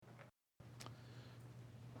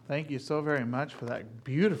Thank you so very much for that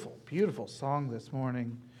beautiful, beautiful song this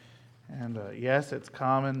morning. And yes, it's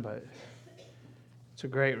common, but it's a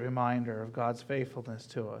great reminder of God's faithfulness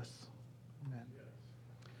to us. Amen.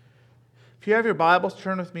 If you have your Bibles,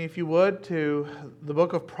 turn with me, if you would, to the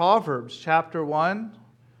book of Proverbs, chapter 1.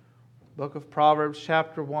 Book of Proverbs,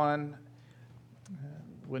 chapter 1.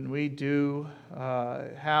 When we do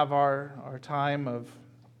have our time of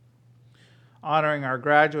honoring our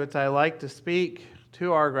graduates, I like to speak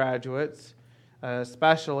to our graduates,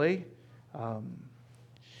 especially. But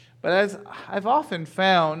as I've often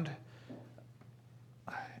found,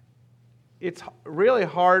 it's really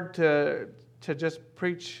hard to just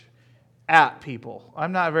preach at people.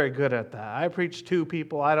 I'm not very good at that. I preach to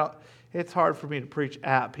people. It's hard for me to preach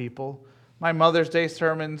at people. My Mother's Day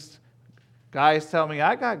sermons, guys tell me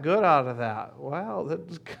I got good out of that. Well,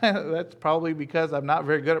 that's probably because I'm not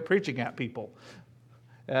very good at preaching at people.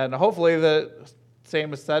 And hopefully the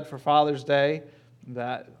same is said for Father's Day,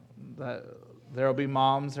 that there will be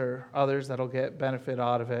moms or others that will get benefit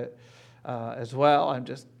out of it as well.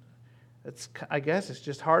 I guess it's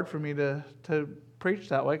just hard for me to preach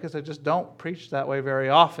that way because I just don't preach that way very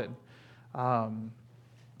often. And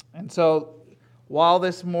so while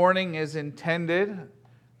this morning is intended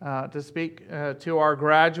to speak to our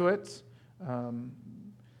graduates, I'm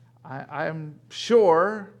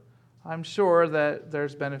sure that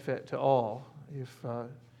there's benefit to all if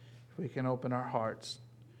we can open our hearts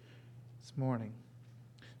this morning.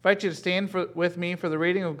 I invite you to stand with me for the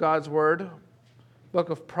reading of God's Word, book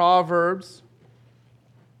of Proverbs,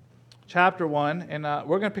 chapter 1, and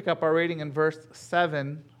we're going to pick up our reading in verse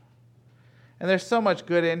 7. And there's so much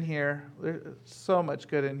good in here.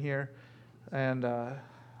 And I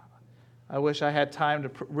wish I had time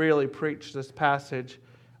to really preach this passage,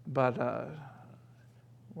 but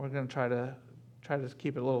we're going to try to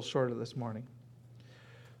keep it a little shorter this morning.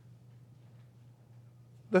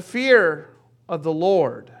 The fear of the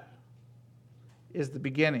Lord is the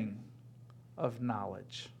beginning of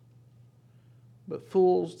knowledge, but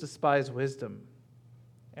fools despise wisdom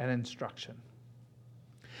and instruction.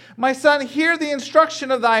 My son, hear the instruction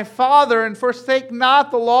of thy father, and forsake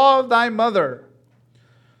not the law of thy mother.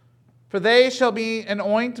 For they shall be an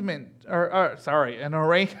ornament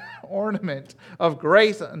of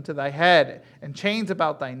grace unto thy head, and chains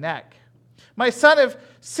about thy neck. My son, if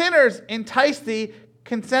sinners entice thee,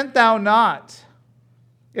 consent thou not.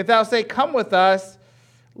 If thou say, come with us,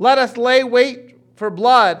 let us lay wait for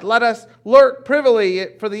blood. Let us lurk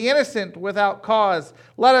privily for the innocent without cause.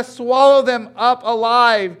 Let us swallow them up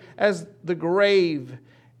alive as the grave,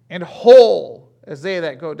 and whole as they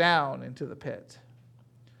that go down into the pit.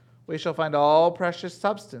 We shall find all precious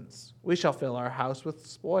substance. We shall fill our house with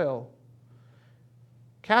spoil.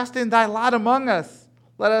 Cast in thy lot among us.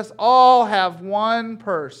 Let us all have one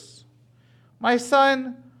purse. My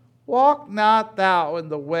son, walk not thou in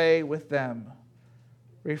the way with them.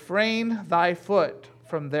 Refrain thy foot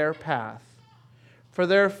from their path. For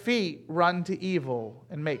their feet run to evil,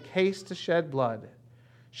 and make haste to shed blood.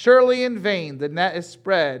 Surely in vain the net is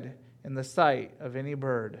spread in the sight of any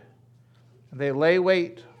bird. And they lay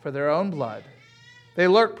wait for their own blood. They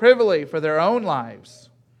lurk privily for their own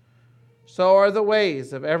lives. So are the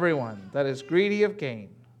ways of everyone that is greedy of gain,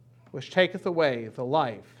 which taketh away the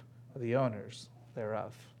life of the owners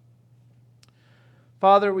thereof.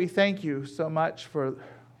 Father, we thank you so much for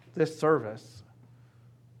this service.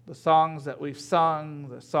 The songs that we've sung,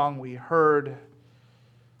 the song we heard,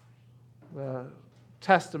 the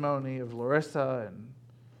testimony of Larissa,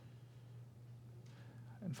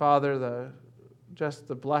 and Father, just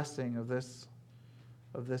the blessing of this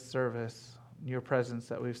service, your presence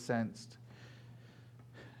that we've sensed.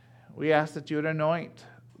 We ask that you would anoint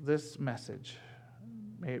this message.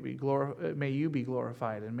 May you be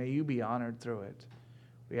glorified, and may you be honored through it.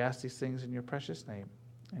 We ask these things in your precious name.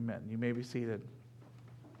 Amen. You may be seated.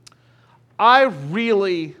 I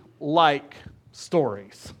really like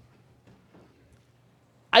stories.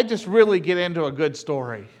 I just really get into a good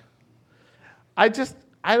story. I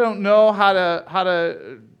don't know how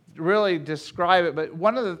to really describe it, but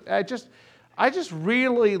I just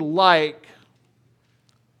really like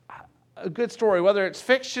a good story, whether it's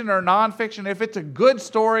fiction or nonfiction. If it's a good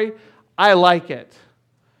story, I like it.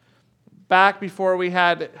 Back before we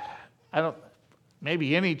had,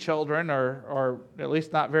 maybe any children, or at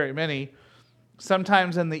least not very many,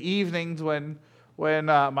 sometimes in the evenings when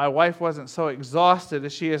my wife wasn't so exhausted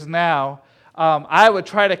as she is now, I would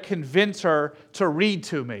try to convince her to read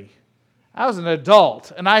to me. I was an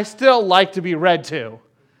adult, and I still like to be read to.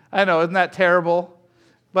 I know, isn't that terrible?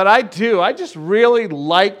 But I do. I just really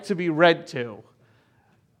like to be read to.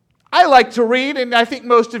 I like to read, and I think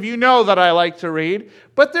most of you know that I like to read,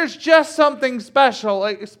 but there's just something special,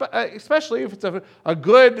 especially if it's a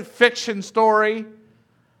good fiction story.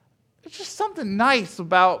 It's just something nice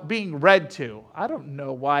about being read to. I don't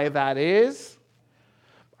know why that is.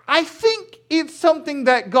 I think it's something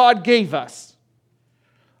that God gave us.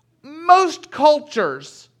 Most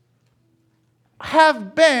cultures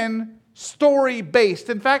have been story-based.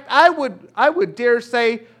 In fact, I would dare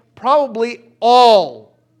say probably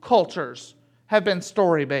all cultures have been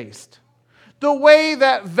story-based. The way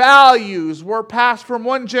that values were passed from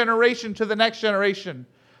one generation to the next generation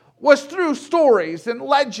was through stories and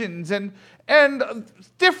legends and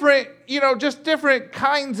different, just different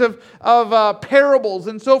kinds of parables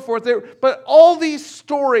and so forth. But all these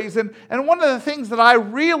stories, and one of the things that I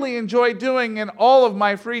really enjoy doing in all of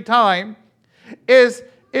my free time is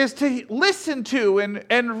to listen to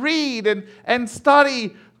and read and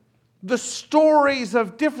study the stories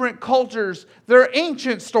of different cultures, their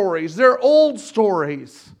ancient stories, their old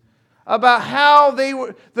stories, about how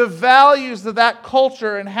the values of that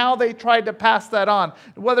culture and how they tried to pass that on.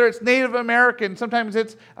 Whether it's Native American, sometimes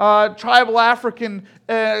it's tribal African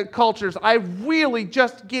cultures. I really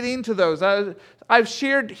just get into those. I've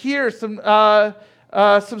shared here some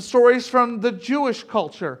stories from the Jewish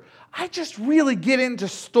culture. I just really get into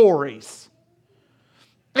stories.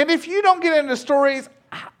 And if you don't get into stories,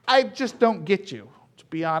 I just don't get you, to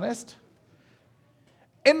be honest.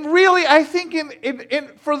 And really, I think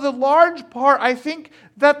for the large part, I think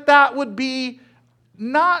that would be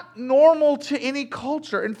not normal to any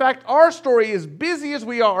culture. In fact, our story, as busy as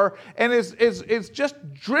we are and is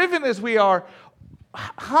just driven as we are,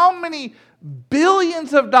 how many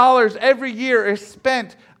billions of dollars every year is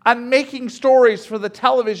spent on making stories for the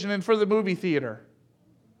television and for the movie theater?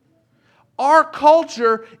 Our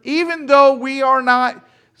culture, even though we are not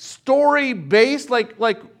story-based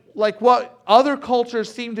like what other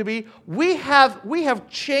cultures seem to be, we have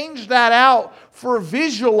changed that out for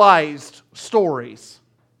visualized stories.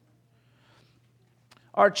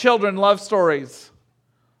 Our children love stories.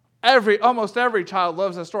 Almost every child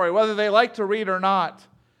loves a story, whether they like to read or not.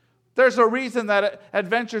 There's a reason that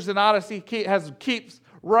Adventures in Odyssey keeps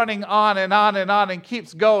running on and on and on and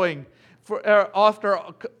keeps going for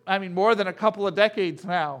more than a couple of decades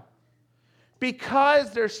now.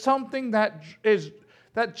 Because there's something that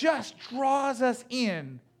just draws us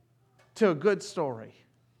in to a good story.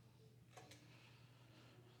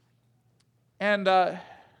 And to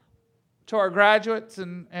our graduates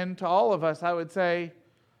and to all of us, I would say,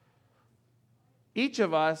 each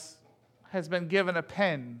of us has been given a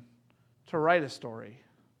pen to write a story,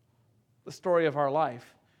 the story of our life.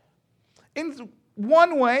 In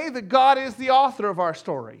one way, that God is the author of our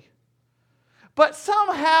story. But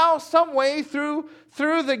somehow, some way, through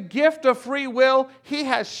the gift of free will, He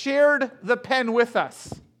has shared the pen with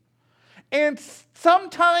us. And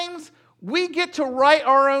sometimes we get to write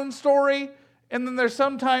our own story, and then there's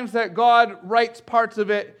sometimes that God writes parts of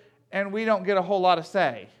it, and we don't get a whole lot of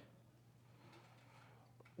say.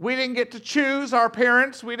 We didn't get to choose our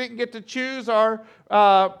parents. We didn't get to choose our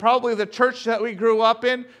probably the church that we grew up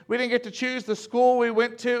in. We didn't get to choose the school we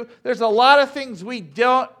went to. There's a lot of things we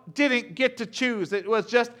didn't get to choose. It was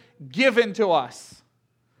just given to us.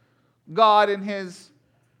 God, in His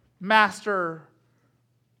master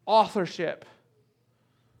authorship,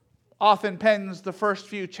 often pens the first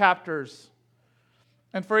few chapters.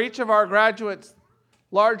 And for each of our graduates,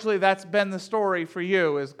 largely that's been the story for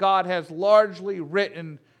you, as God has largely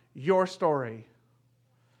written your story.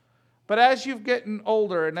 But as you've gotten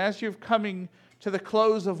older and as you've coming to the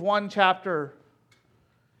close of one chapter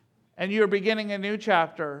and you're beginning a new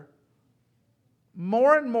chapter,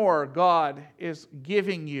 more and more God is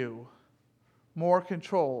giving you more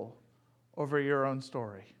control over your own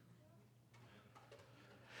story.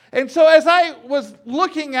 And so as I was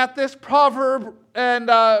looking at this proverb and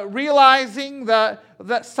realizing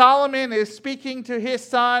that Solomon is speaking to his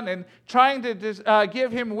son and trying to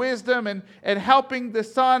give him wisdom and helping the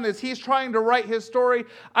son as he's trying to write his story,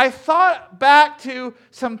 I thought back to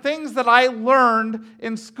some things that I learned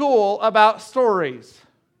in school about stories.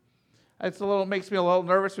 Makes me a little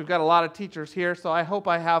nervous. We've got a lot of teachers here, so I hope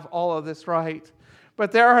I have all of this right.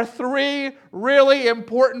 But there are 3 really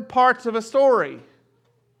important parts of a story.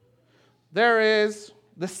 There is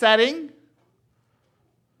the setting,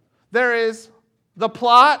 there is the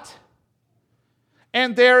plot,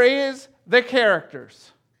 and there is the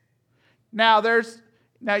characters. Now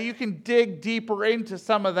you can dig deeper into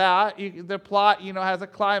some of that. The plot, has a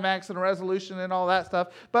climax and a resolution and all that stuff.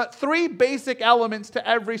 But 3 basic elements to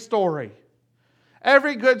every story.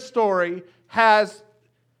 Every good story has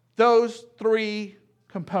those 3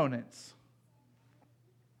 components.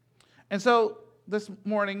 And so this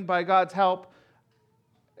morning, by God's help,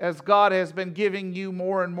 as God has been giving you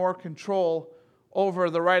more and more control over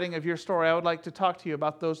the writing of your story, I would like to talk to you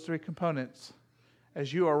about those three components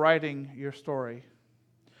as you are writing your story.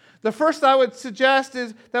 The first I would suggest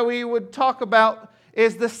is that we would talk about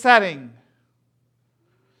is the setting.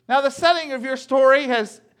 Now, the setting of your story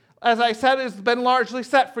has, as I said, has been largely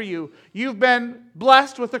set for you. You've been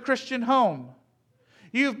blessed with a Christian home.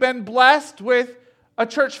 You've been blessed with a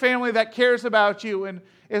church family that cares about you and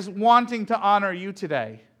is wanting to honor you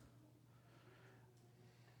today.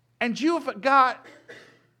 And you've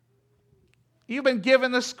been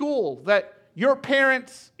given the school that your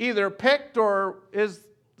parents either picked or is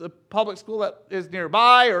the public school that is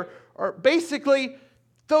nearby, or basically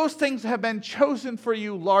those things have been chosen for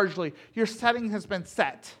you largely. Your setting has been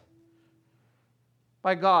set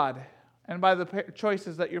by God and by the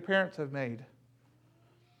choices that your parents have made.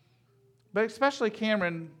 But especially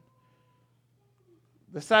Cameron,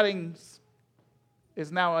 the settings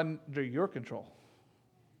is now under your control.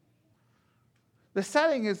 The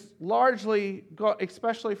setting is largely,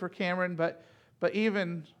 especially for Cameron, but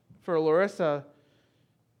even for Larissa,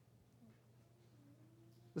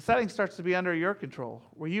 the setting starts to be under your control,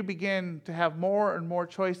 where you begin to have more and more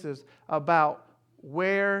choices about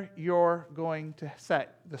where you're going to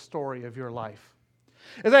set the story of your life.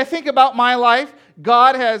 As I think about my life,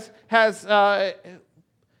 God has I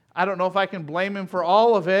don't know if I can blame Him for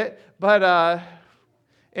all of it, but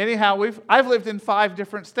anyhow, I've lived in 5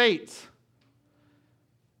 different states.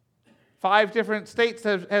 5 different states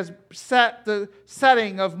has set the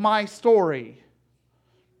setting of my story.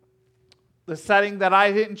 The setting that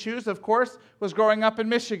I didn't choose, of course, was growing up in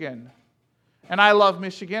Michigan. And I love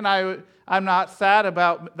Michigan. I'm not sad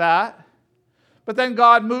about that. But then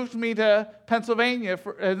God moved me to Pennsylvania,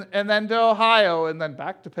 and then to Ohio, and then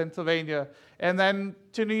back to Pennsylvania, and then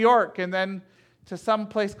to New York, and then to some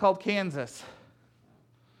place called Kansas.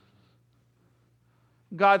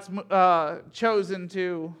 God's chosen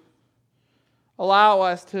to allow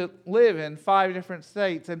us to live in 5 different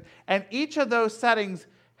states. And each of those settings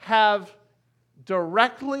have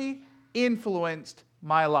directly influenced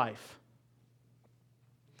my life.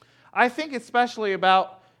 I think especially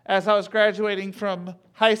about as I was graduating from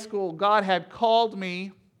high school, God had called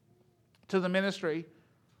me to the ministry.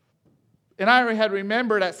 And I had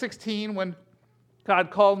remembered at 16 when God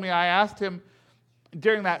called me, I asked Him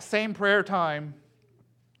during that same prayer time,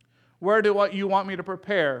 where do you want me to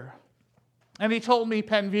prepare? And He told me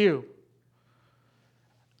Penview.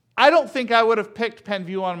 I don't think I would have picked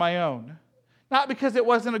Penview on my own. Not because it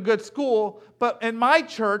wasn't a good school, but in my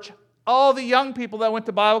church, all the young people that went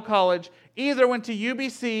to Bible college either went to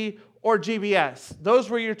UBC or GBS. Those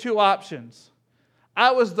were your 2 options.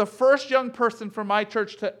 I was the first young person from my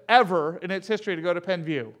church to ever, in its history, to go to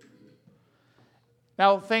Penview.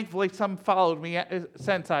 Now, thankfully, some followed me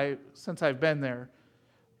since I've been there.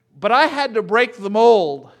 But I had to break the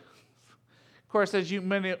mold. Of course, as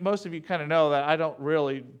most of you kind of know, that I don't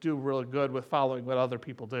really do really good with following what other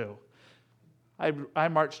people do. I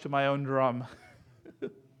march to my own drum.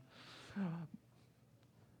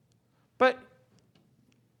 But,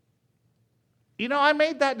 I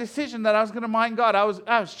made that decision that I was going to mind God. I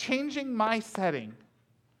was changing my setting,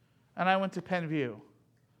 and I went to Penview.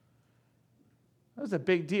 That was a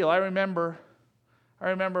big deal. I remember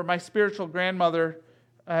my spiritual grandmother,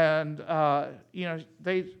 and her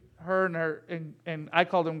and I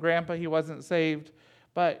called him Grandpa. He wasn't saved,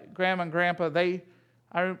 but Grandma and Grandpa,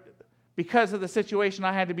 because of the situation,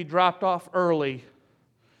 I had to be dropped off early.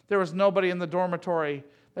 There was nobody in the dormitory.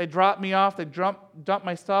 They dropped me off, they dumped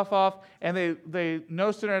my stuff off, and they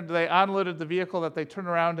no sooner did they unloaded the vehicle that they turned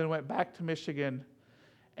around and went back to Michigan.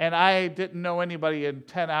 And I didn't know anybody in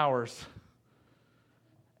 10 hours.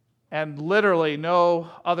 And literally no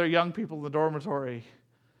other young people in the dormitory.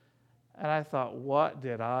 And I thought, what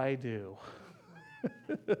did I do?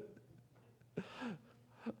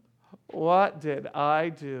 What did I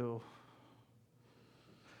do?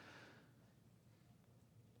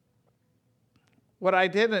 What I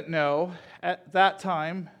didn't know at that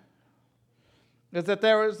time is that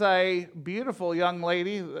there was a beautiful young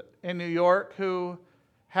lady in New York who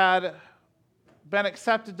had been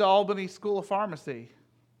accepted to Albany School of Pharmacy.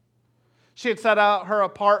 She had set out her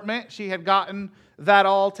apartment. She had gotten that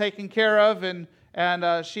all taken care of, and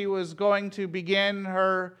she was going to begin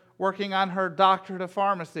working on her doctorate of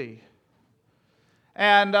pharmacy.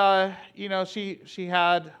 And she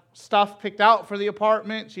had stuff picked out for the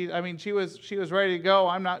apartment. She was ready to go.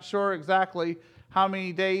 I'm not sure exactly how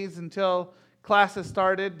many days until classes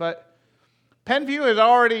started, but Penview had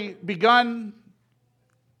already begun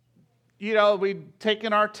we'd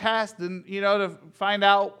taken our test and, to find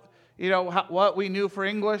out, what we knew for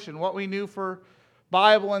English and what we knew for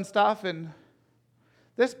Bible and stuff. And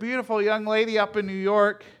this beautiful young lady up in New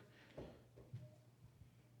York,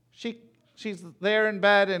 she's there in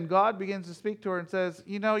bed, and God begins to speak to her and says,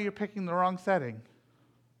 you're picking the wrong setting.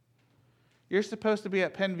 You're supposed to be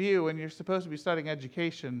at Penn View, and you're supposed to be studying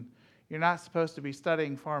education. You're not supposed to be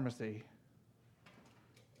studying pharmacy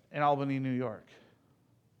in Albany, New York.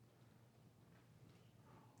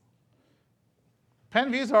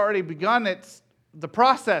 Penn View's already begun the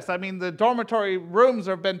process. I mean, the dormitory rooms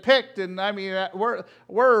have been picked, and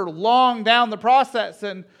we're long down the process.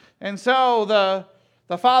 And so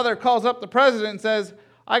the father calls up the president and says,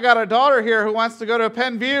 I got a daughter here who wants to go to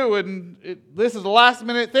Penn View, and this is a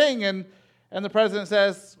last-minute thing. And the president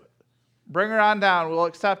says, bring her on down. We'll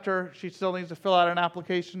accept her. She still needs to fill out an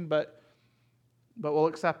application, but we'll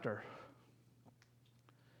accept her.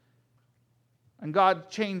 And God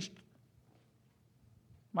changed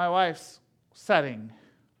my wife's setting,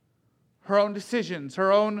 her own decisions,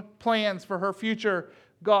 her own plans for her future.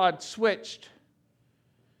 God switched.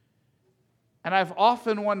 And I've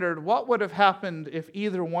often wondered what would have happened if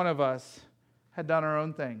either one of us had done our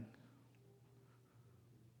own thing.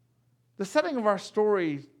 The setting of our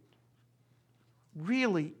story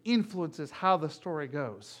really influences how the story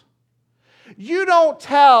goes. You don't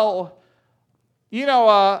tell,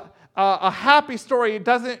 a happy story. It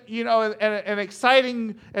doesn't, an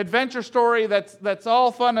exciting adventure story that's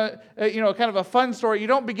all fun, kind of a fun story. You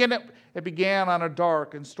don't begin it. It began on a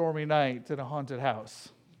dark and stormy night in a haunted house.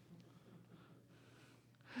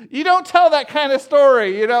 You don't tell that kind of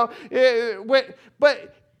story, And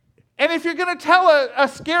if you're going to tell a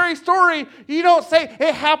scary story, you don't say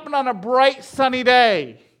it happened on a bright, sunny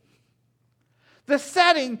day. The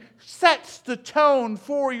setting sets the tone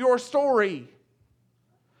for your story.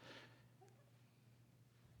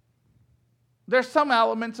 There's some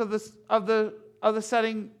elements of the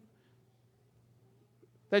setting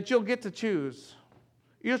that you'll get to choose.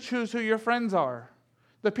 You'll choose who your friends are,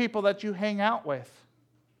 the people that you hang out with.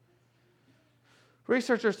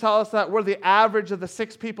 Researchers tell us that we're the average of the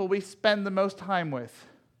 6 people we spend the most time with.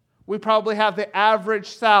 We probably have the average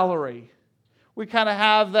salary. We kind of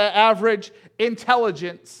have the average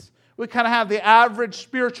intelligence. We kind of have the average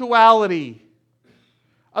spirituality.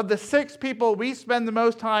 Of the 6 people we spend the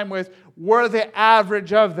most time with, we're the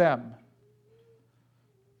average of them.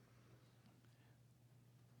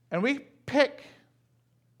 And we pick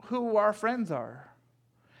who our friends are.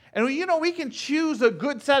 And we can choose a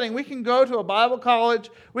good setting. We can go to a Bible college.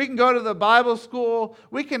 We can go to the Bible school.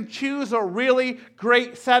 We can choose a really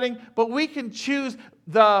great setting. But we can choose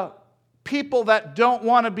the people that don't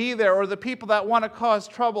want to be there, or the people that want to cause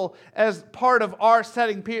trouble as part of our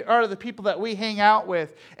setting, or the people that we hang out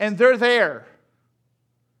with. And they're there.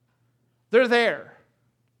 They're there.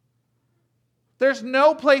 There's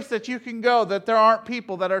no place that you can go that there aren't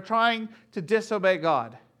people that are trying to disobey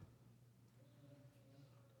God.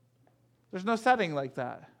 There's no setting like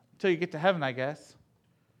that until you get to heaven, I guess.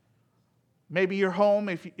 Maybe your home,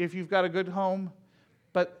 if you've got a good home.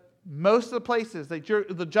 But most of the places,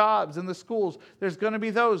 the jobs and the schools, there's going to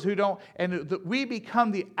be those who don't. And we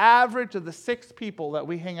become the average of the 6 people that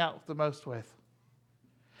we hang out the most with.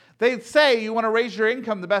 They say you want to raise your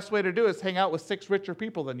income, the best way to do it is hang out with 6 richer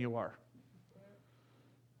people than you are.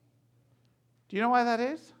 Do you know why that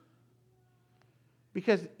is?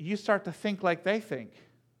 Because you start to think like they think.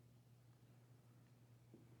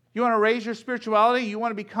 You want to raise your spirituality? You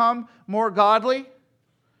want to become more godly?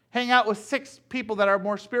 Hang out with 6 people that are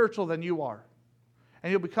more spiritual than you are.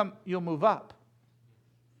 And you'll move up.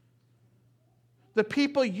 The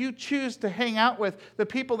people you choose to hang out with, the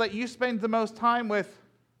people that you spend the most time with.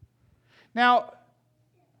 Now,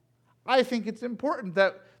 I think it's important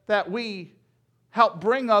that we help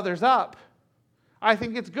bring others up. I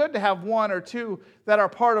think it's good to have 1 or 2 that are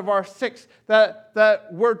part of our 6 that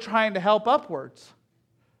we're trying to help upwards.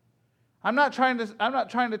 I'm not trying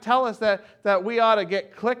to tell us that we ought to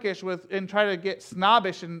get cliquish and try to get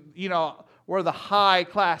snobbish and, we're the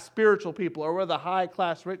high-class spiritual people or we're the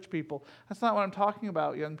high-class rich people. That's not what I'm talking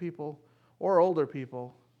about, young people or older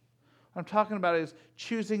people. What I'm talking about is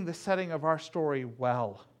choosing the setting of our story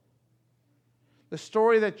well. The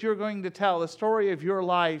story that you're going to tell, the story of your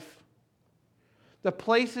life. The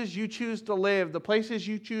places you choose to live, the places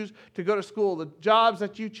you choose to go to school, the jobs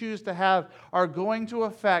that you choose to have are going to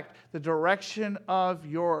affect the direction of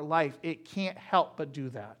your life. It can't help but do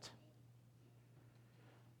that.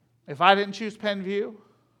 If I didn't choose Penn View,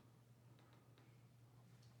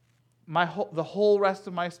 the whole rest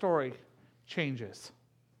of my story changes.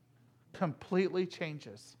 Completely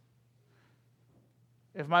changes.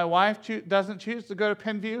 If my wife doesn't choose to go to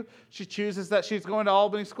Penview, she chooses that she's going to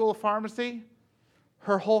Albany School of Pharmacy,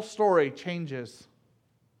 her whole story changes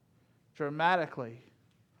dramatically,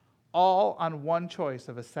 all on one choice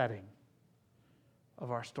of a setting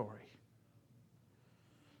of our story.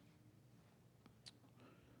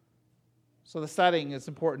 So the setting is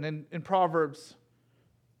important. In Proverbs,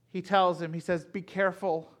 he tells him, he says, be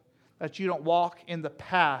careful that you don't walk in the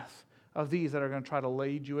path of these that are going to try to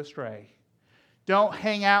lead you astray. Don't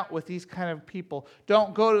hang out with these kind of people.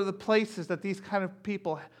 Don't go to the places that these kind of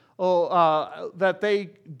people that they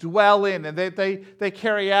dwell in and they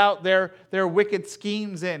carry out their wicked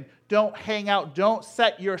schemes in. Don't hang out. Don't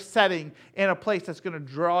set your setting in a place that's going to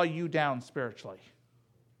draw you down spiritually.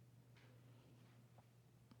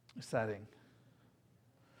 Setting.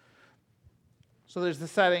 So there's the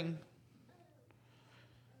setting,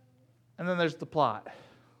 and then there's the plot.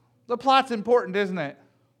 The plot's important, isn't it?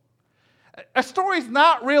 A story's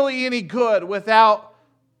not really any good without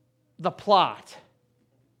the plot.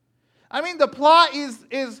 I mean, the plot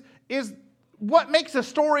is what makes a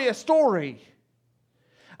story a story.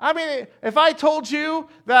 I mean, if I told you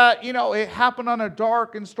that, it happened on a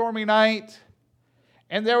dark and stormy night,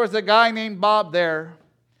 and there was a guy named Bob there,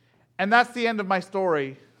 and that's the end of my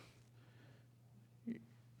story.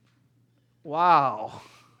 Wow.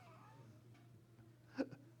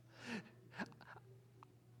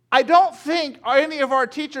 I don't think any of our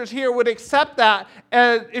teachers here would accept that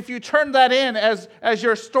if you turned that in as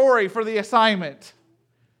your story for the assignment.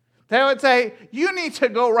 They would say, you need to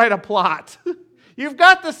go write a plot. You've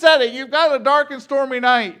got the setting. You've got a dark and stormy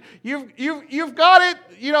night. You've got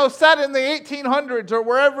it, set in the 1800s or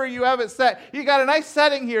wherever you have it set. You got a nice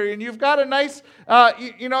setting here, and you've got a nice,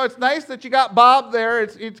 it's nice that you got Bob there.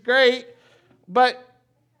 It's great, but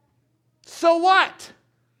so what?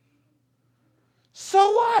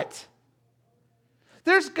 So what?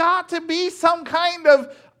 There's got to be some kind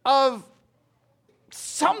of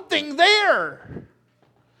something there.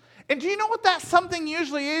 And do you know what that something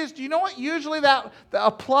usually is? Do you know what usually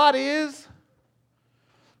a plot is?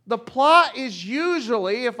 The plot is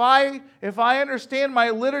usually, if I understand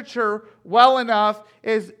my literature well enough,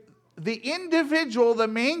 is the individual, the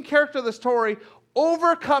main character of the story,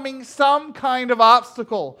 overcoming some kind of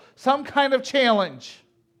obstacle, some kind of challenge.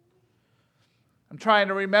 I'm trying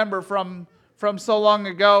to remember from so long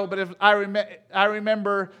ago, but if I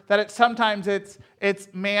remember that sometimes it's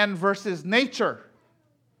man versus nature.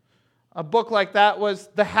 A book like that was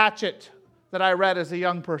The Hatchet that I read as a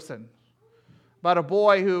young person, about a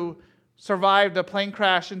boy who survived a plane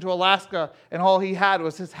crash into Alaska, and all he had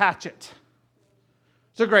was his hatchet.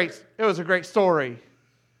 It was a great story.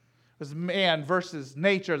 It was man versus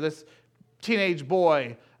nature, this teenage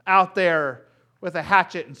boy out there with a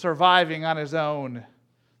hatchet and surviving on his own.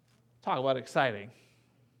 Talk about exciting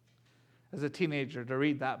as a teenager to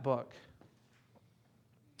read that book.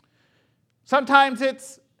 Sometimes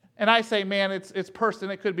and I say man, it's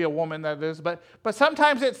person, it could be a woman that is, but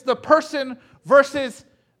sometimes it's the person versus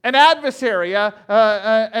an adversary,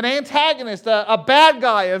 an antagonist, a bad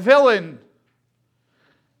guy, a villain.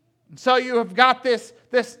 And so you have got this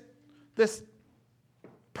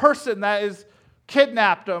person that is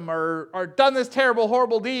kidnapped them or done this terrible,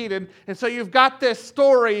 horrible deed. And so you've got this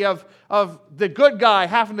story of the good guy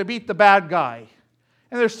having to beat the bad guy.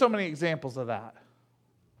 And there's so many examples of that.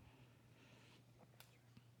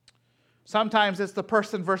 Sometimes it's the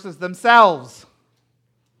person versus themselves.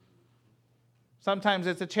 Sometimes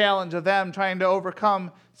it's a challenge of them trying to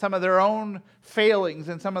overcome some of their own failings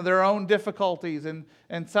and some of their own difficulties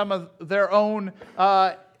and some of their own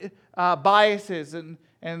biases.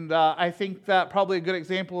 And I think that probably a good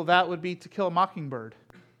example of that would be To Kill a Mockingbird,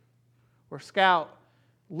 where Scout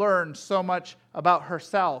learned so much about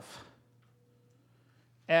herself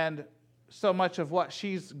and so much of what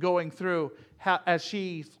she's going through as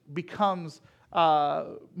she becomes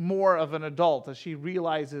more of an adult, as she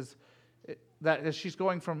realizes that as she's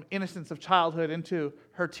going from innocence of childhood into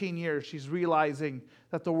her teen years, she's realizing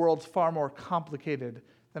that the world's far more complicated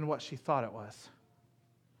than what she thought it was.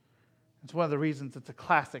 It's one of the reasons it's a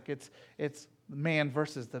classic. It's man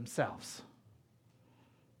versus themselves.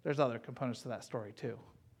 There's other components to that story too.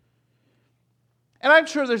 And I'm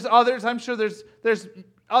sure there's others. I'm sure there's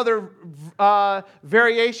other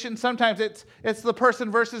variations. Sometimes it's the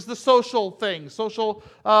person versus the social thing, social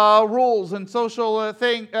rules and social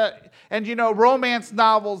thing. And romance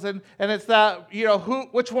novels, and it's that,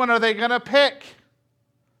 which one are they going to pick?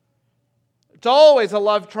 It's always a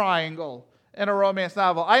love triangle in a romance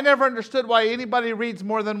novel. I never understood why anybody reads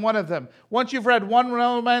more than one of them. Once you've read one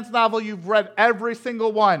romance novel, you've read every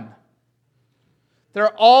single one.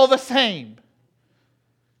 They're all the same.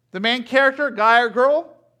 The main character, guy or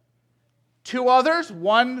girl, two others,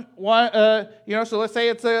 so let's say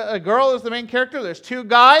it's a girl is the main character. There's two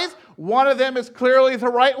guys. One of them is clearly the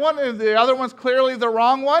right one, and the other one's clearly the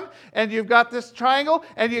wrong one. And you've got this triangle,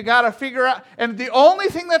 and you got to figure out. And the only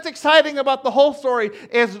thing that's exciting about the whole story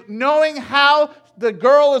is knowing how the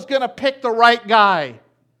girl is going to pick the right guy.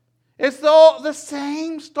 It's the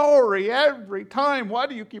same story every time. Why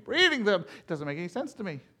do you keep reading them? It doesn't make any sense to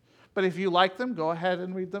me. But if you like them, go ahead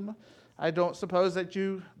and read them. I don't suppose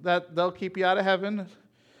that they'll keep you out of heaven,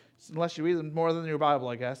 unless you read them more than your Bible,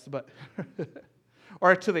 I guess. But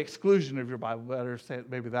or to the exclusion of your Bible, better say it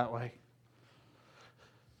maybe that way.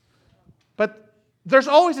 But there's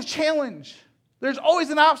always a challenge. There's always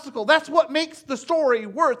an obstacle. That's what makes the story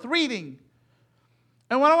worth reading.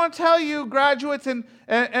 And what I want to tell you, graduates, and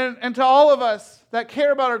to all of us that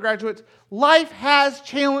care about our graduates, life has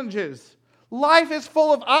challenges. Life is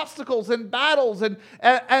full of obstacles and battles and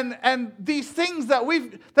these things that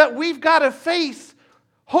we've got to face,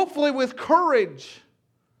 hopefully with courage.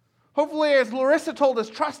 Hopefully, as Larissa told us,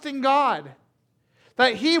 trusting God.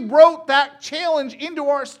 That He wrote that challenge into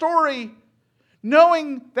our story,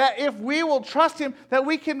 knowing that if we will trust Him, that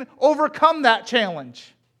we can overcome that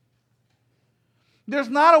challenge. There's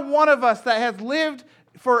not a one of us that has lived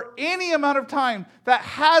for any amount of time that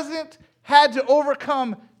hasn't had to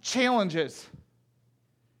overcome challenges.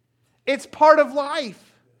 It's part of life.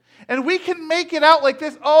 And we can make it out like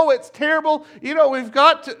this, oh, it's terrible. We've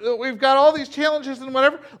got all these challenges and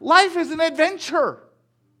whatever. Life is an adventure.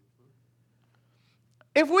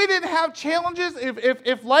 If we didn't have challenges,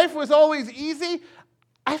 if life was always easy,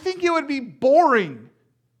 I think it would be boring.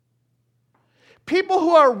 People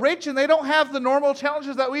who are rich and they don't have the normal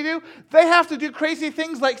challenges that we do, they have to do crazy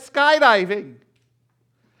things like skydiving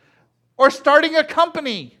or starting a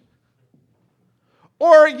company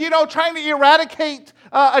or, trying to eradicate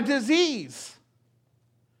a disease.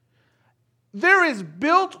 There is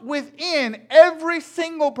built within every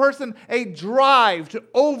single person a drive to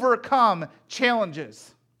overcome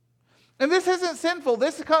challenges. And this isn't sinful.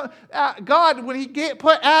 God, when He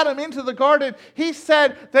put Adam into the garden, He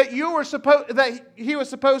said that He was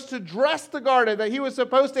supposed to dress the garden, that He was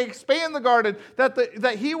supposed to expand the garden,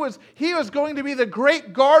 that He was going to be the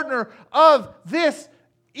great gardener of this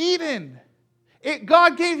Eden.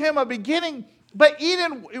 God gave him a beginning, but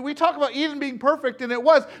Eden, we talk about Eden being perfect, and it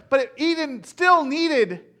was, but Eden still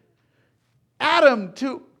needed Adam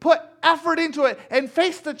to put effort into it and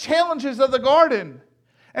face the challenges of the garden.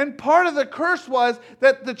 And part of the curse was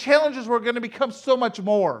that the challenges were going to become so much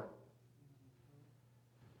more.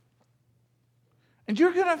 And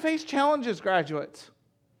you're going to face challenges, graduates.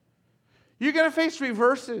 You're going to face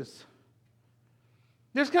reverses.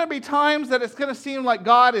 There's going to be times that it's going to seem like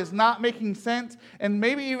God is not making sense, and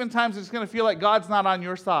maybe even times it's going to feel like God's not on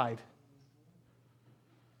your side.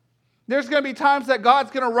 There's going to be times that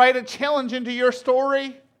God's going to write a challenge into your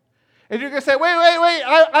story, and you're going to say, wait,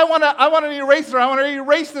 I want an eraser. I want to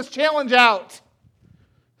erase this challenge out.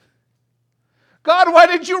 God, why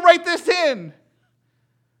did you write this in?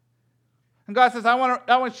 And God says, I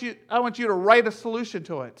want you to write a solution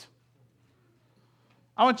to it.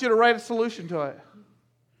 I want you to write a solution to it.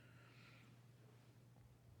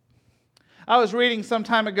 I was reading some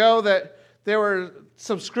time ago that there were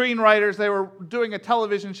some screenwriters. They were doing a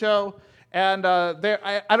television show, and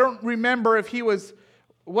I don't remember if he was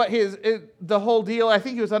the whole deal. I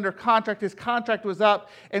think he was under contract. His contract was up,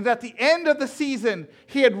 and at the end of the season,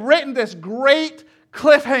 he had written this great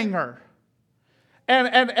cliffhanger,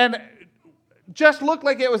 and just looked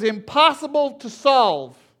like it was impossible to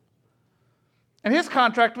solve. And his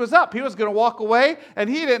contract was up. He was going to walk away, and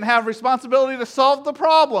he didn't have responsibility to solve the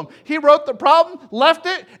problem. He wrote the problem, left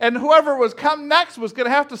it, and whoever was come next was going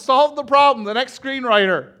to have to solve the problem, the next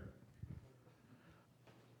screenwriter.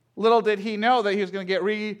 Little did he know that he was going to get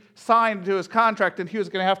re-signed to his contract, and he was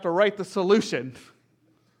going to have to write the solution.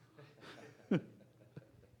 When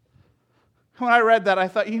I read that, I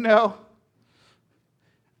thought,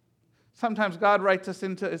 sometimes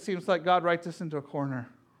it seems like God writes us into a corner.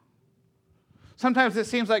 Sometimes it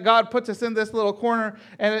seems like God puts us in this little corner,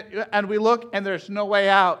 and we look, and there's no way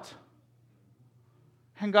out.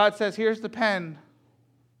 And God says, here's the pen.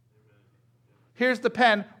 Here's the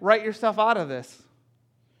pen. Write yourself out of this.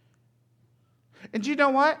 And you know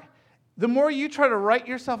what? The more you try to write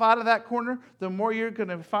yourself out of that corner, the more you're going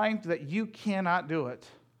to find that you cannot do it.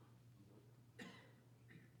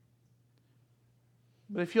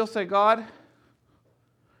 But if you'll say, God,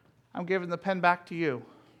 I'm giving the pen back to you.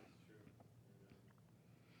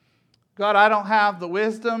 God, I don't have the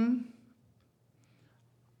wisdom.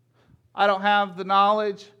 I don't have the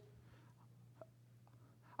knowledge.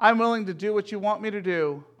 I'm willing to do what you want me to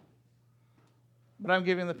do, but I'm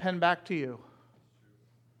giving the pen back to you.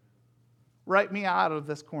 Write me out of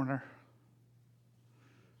this corner.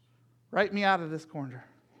 Write me out of this corner.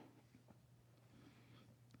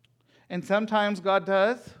 And sometimes God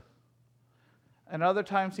does, and other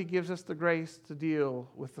times He gives us the grace to deal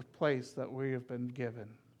with the place that we have been given,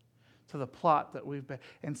 to the plot that we've been.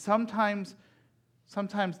 And sometimes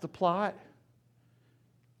the plot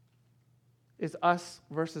is us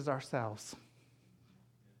versus ourselves.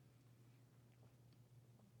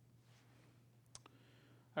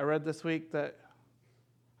 I read this week that,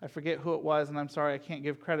 I forget who it was, and I'm sorry I can't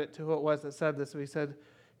give credit to who it was that said this, but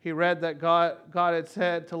he read that God had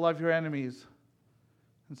said to love your enemies,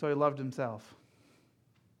 and so he loved himself.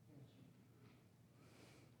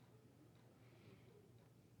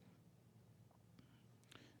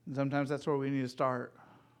 And sometimes that's where we need to start.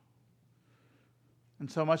 And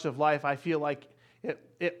so much of life, I feel like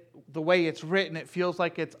the way it's written, it feels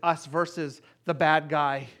like it's us versus the bad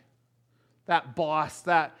guy, that boss,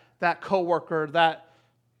 that coworker, that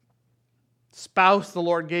spouse the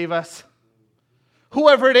Lord gave us.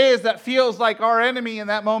 Whoever it is that feels like our enemy in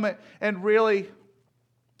that moment. And really,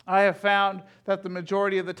 I have found that the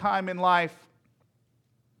majority of the time in life,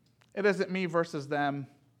 it isn't me versus them.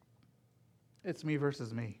 It's me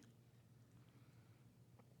versus me.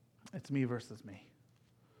 It's me versus me.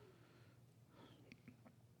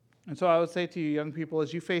 And so I would say to you, young people,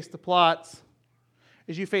 as you face the plots,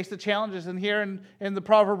 as you face the challenges, and here in the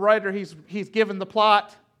proverb writer, he's given the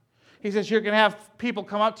plot. He says you're going to have people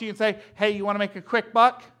come up to you and say, hey, you want to make a quick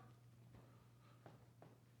buck?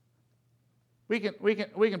 We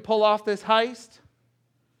can pull off this heist.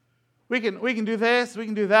 We can do this, we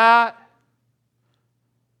can do that.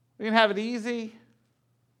 We can have it easy.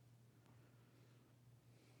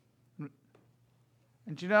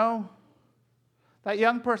 And you know, that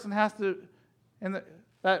young person has to,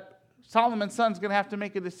 that Solomon's son's going to have to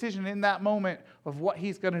make a decision in that moment of what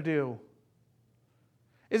he's going to do.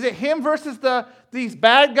 Is it him versus these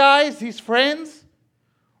bad guys, these friends?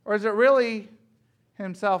 Or is it really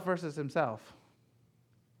himself versus himself?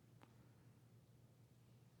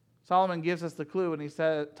 Solomon gives us the clue when he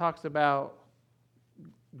talks about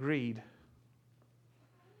greed.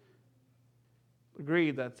 The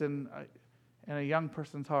greed that's in a young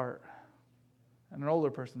person's heart and an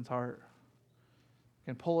older person's heart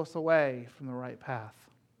can pull us away from the right path.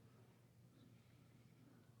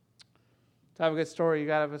 To have a good story, you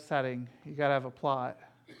got to have a setting, you got to have a plot,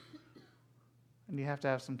 and you have to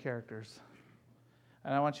have some characters.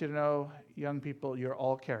 And I want you to know, young people, you're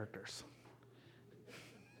all characters.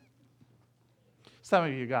 Some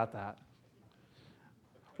of you got that.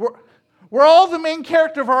 We're all the main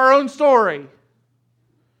character of our own story.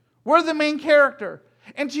 We're the main character.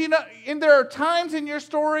 And you know, and there are times in your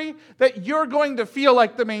story that you're going to feel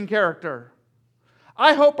like the main character.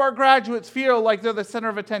 I hope our graduates feel like they're the center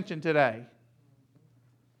of attention today.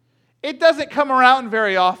 It doesn't come around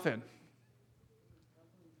very often.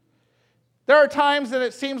 There are times that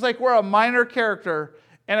it seems like we're a minor character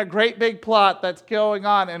in a great big plot that's going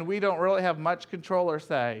on, and we don't really have much control or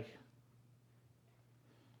say.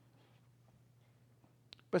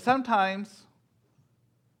 But sometimes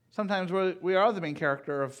we are the main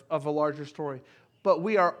character of a larger story. But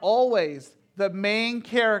we are always the main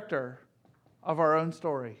character of our own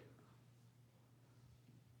story.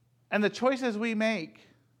 And the choices we make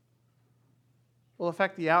will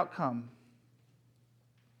affect the outcome.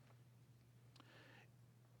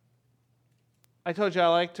 I told you I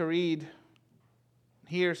like to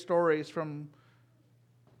hear stories from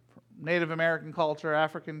Native American culture,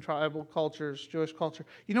 African tribal cultures, Jewish culture.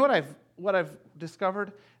 You know what I've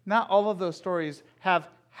discovered? Not all of those stories have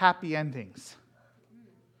happy endings.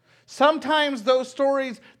 Sometimes those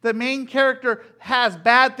stories, the main character has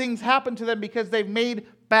bad things happen to them because they've made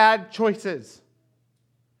bad choices.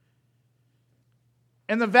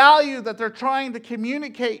 And the value that they're trying to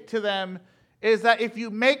communicate to them is that if you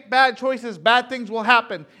make bad choices, bad things will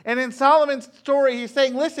happen. And in Solomon's story, he's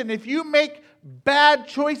saying, listen, if you make bad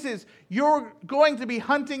choices, you're going to be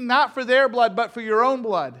hunting not for their blood, but for your own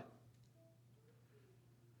blood.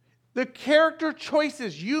 The character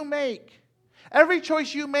choices you make, every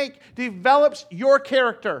choice you make develops your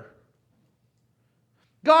character.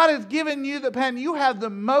 God has given you the pen. You have the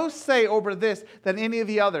most say over this than any of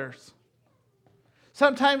the others.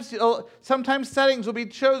 Sometimes settings will be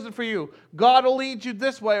chosen for you. God will lead you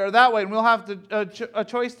this way or that way, and we'll have a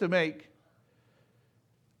choice to make.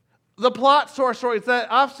 The plot to our stories, the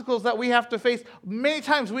obstacles that we have to face, many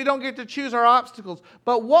times we don't get to choose our obstacles.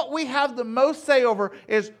 But what we have the most say over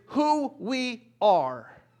is who we are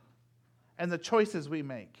and the choices we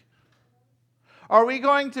make? Are we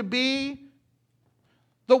going to be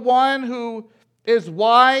the one who is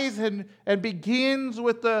wise and begins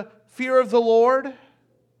with the fear of the Lord?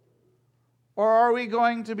 Or are we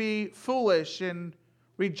going to be foolish and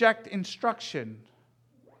reject instruction?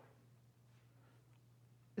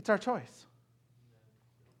 It's our choice.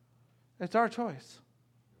 It's our choice.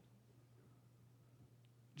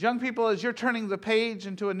 Young people, as you're turning the page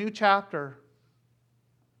into a new chapter,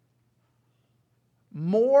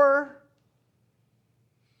 more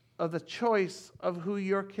of the choice of who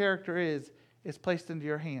your character is placed into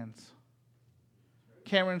your hands.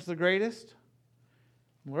 Cameron's the greatest.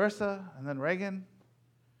 Marissa, and then Reagan.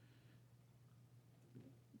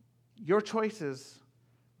 Your choices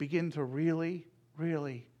begin to really,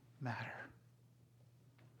 really matter.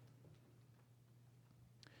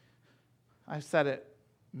 I've said it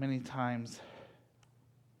many times,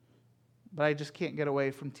 but I just can't get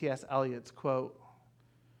away from T.S. Eliot's quote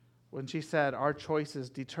when she said, "Our choices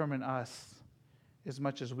determine us as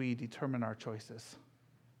much as we determine our choices."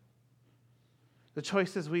 The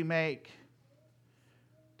choices we make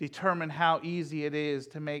determine how easy it is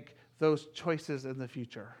to make those choices in the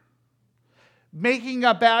future. Making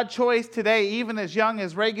a bad choice today, even as young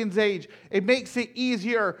as Reagan's age, it makes it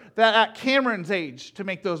easier than at Cameron's age to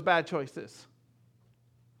make those bad choices.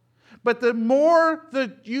 But the more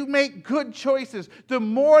that you make good choices, the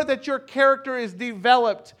more that your character is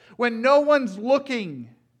developed when no one's looking.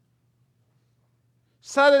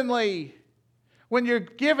 Suddenly, when you're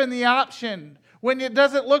given the option, when it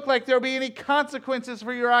doesn't look like there'll be any consequences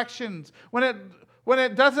for your actions, when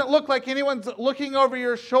it doesn't look like anyone's looking over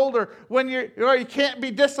your shoulder, when you can't be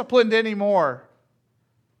disciplined anymore.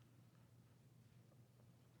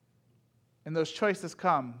 And those choices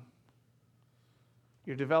come.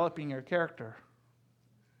 You're developing your character.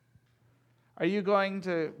 Are you going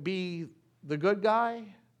to be the good guy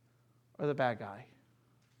or the bad guy?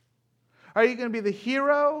 Are you going to be the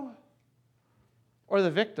hero or the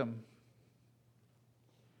victim?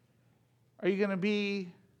 Are you going to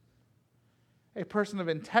be a person of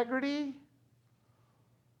integrity?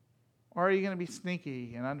 Or are you going to be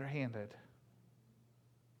sneaky and underhanded?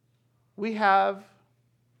 We have,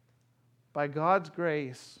 by God's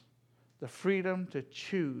grace, the freedom to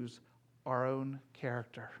choose our own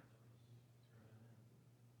character.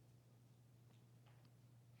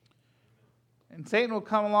 And Satan will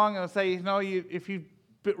come along and say, if you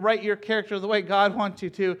write your character the way God wants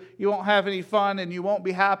you to, you won't have any fun and you won't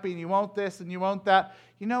be happy and you won't this and you won't that.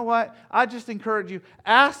 You know what? I just encourage you,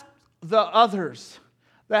 ask the others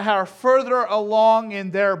that are further along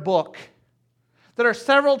in their book, that are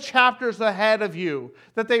several chapters ahead of you,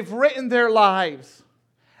 that they've written their lives.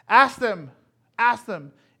 Ask them,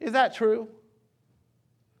 is that true?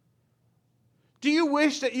 Do you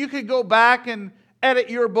wish that you could go back and edit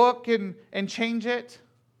your book and change it?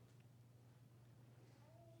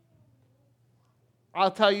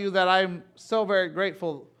 I'll tell you that I'm so very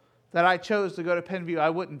grateful that I chose to go to Penview. I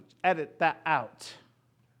wouldn't edit that out.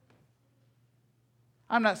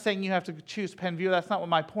 I'm not saying you have to choose Penview. That's not what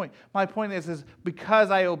my point. My point is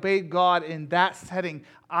because I obeyed God in that setting,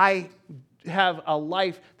 I have a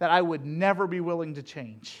life that I would never be willing to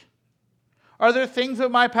change. Are there things of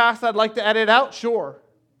my past I'd like to edit out? Sure.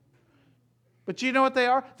 But you know what they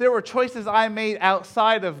are? There were choices I made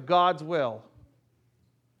outside of God's will.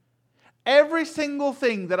 Every single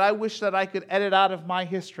thing that I wish that I could edit out of my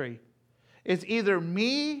history is either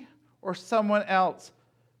me or someone else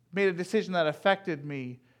made a decision that affected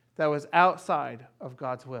me that was outside of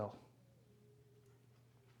God's will.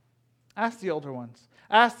 Ask the older ones.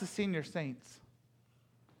 Ask the senior saints.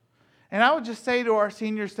 And I would just say to our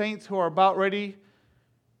senior saints who are about ready,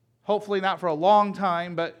 hopefully not for a long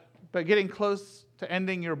time, but getting close to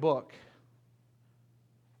ending your book,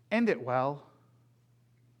 end it well.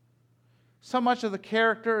 So much of the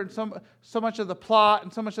character and so much of the plot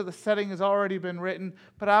and so much of the setting has already been written,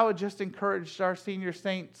 but I would just encourage our senior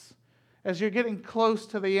saints, as you're getting close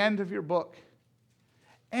to the end of your book,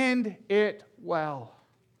 end it well.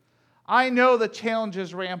 I know the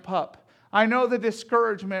challenges ramp up. I know the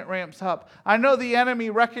discouragement ramps up. I know the enemy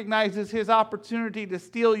recognizes his opportunity to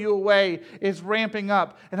steal you away is ramping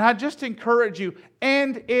up. And I just encourage you,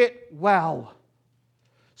 end it well.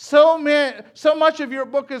 So much of your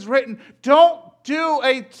book is written. Don't do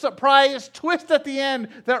a surprise twist at the end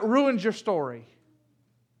that ruins your story.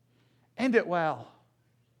 End it well.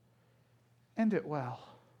 End it well.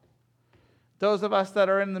 Those of us that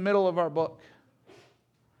are in the middle of our book,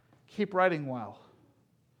 keep writing well.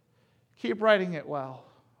 Keep writing it well.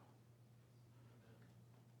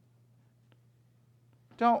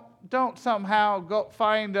 Don't somehow go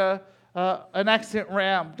find a an exit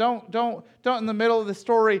ramp. Don't in the middle of the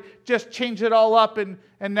story just change it all up and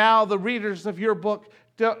now the readers of your book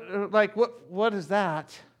like, what is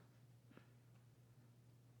that?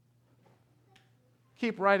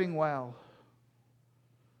 Keep writing well.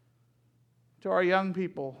 To our young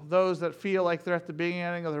people, those that feel like they're at the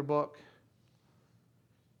beginning of their book,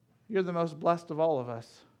 you're the most blessed of all of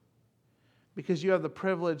us because you have the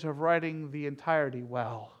privilege of writing the entirety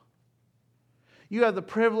well. You have the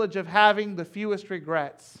privilege of having the fewest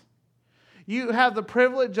regrets. You have the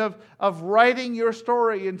privilege of writing your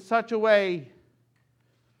story in such a way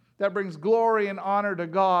that brings glory and honor to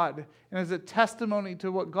God and is a testimony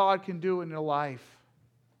to what God can do in your life.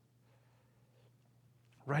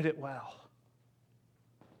 Write it well.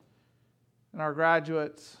 And our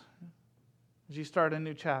graduates, as you start a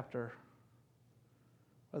new chapter,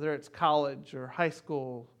 whether it's college or high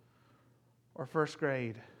school or first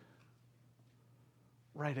grade,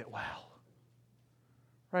 write it well.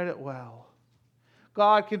 Write it well.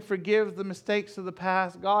 God can forgive the mistakes of the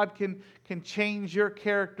past. God can change your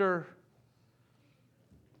character.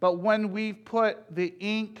 But when we've put the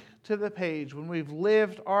ink to the page, when we've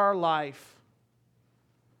lived our life,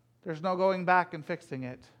 there's no going back and fixing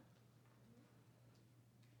it.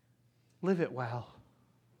 Live it well.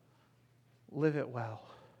 Live it well.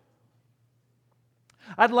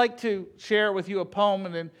 I'd like to share with you a poem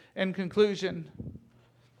and in conclusion.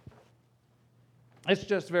 It's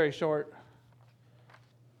just very short.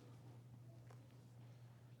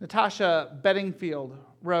 Natasha Bedingfield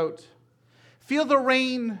wrote, "Feel the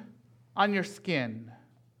rain on your skin.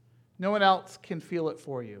 No one else can feel it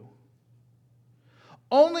for you.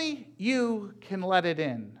 Only you can let it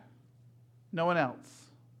in. No one else.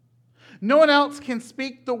 No one else can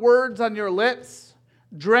speak the words on your lips.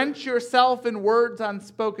 Drench yourself in words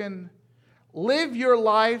unspoken. Live your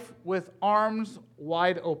life with arms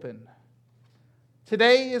wide open.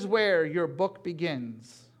 Today is where your book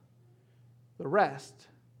begins. The rest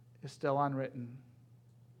is still unwritten."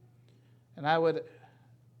 And I would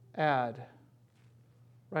add,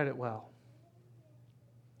 write it well.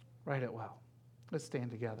 Write it well. Let's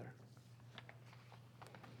stand together.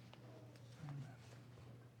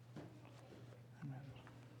 Amen. Amen.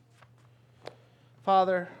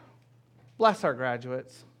 Father, bless our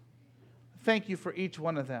graduates. Thank you for each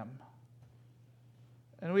one of them.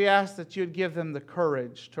 And we ask that you'd give them the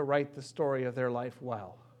courage to write the story of their life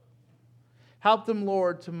well. Help them,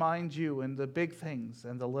 Lord, to mind you in the big things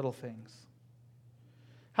and the little things.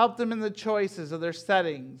 Help them in the choices of their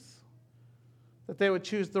settings, that they would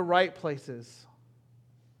choose the right places,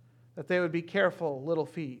 that they would be careful, little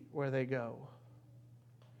feet, where they go.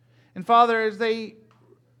 And Father, as they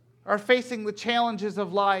are facing the challenges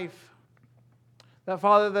of life, that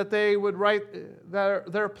Father, that they would write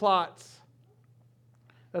their plots,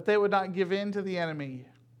 that they would not give in to the enemy,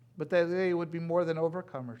 but that they would be more than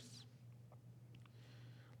overcomers.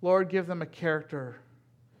 Lord, give them a character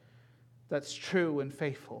that's true and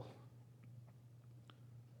faithful.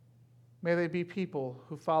 May they be people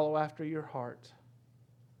who follow after your heart.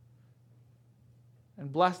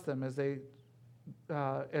 And bless them as they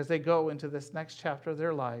go into this next chapter of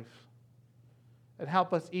their life. And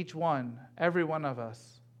help us each one, every one of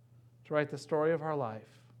us, to write the story of our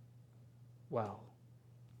life well.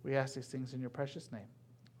 We ask these things in your precious name.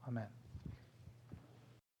 Amen.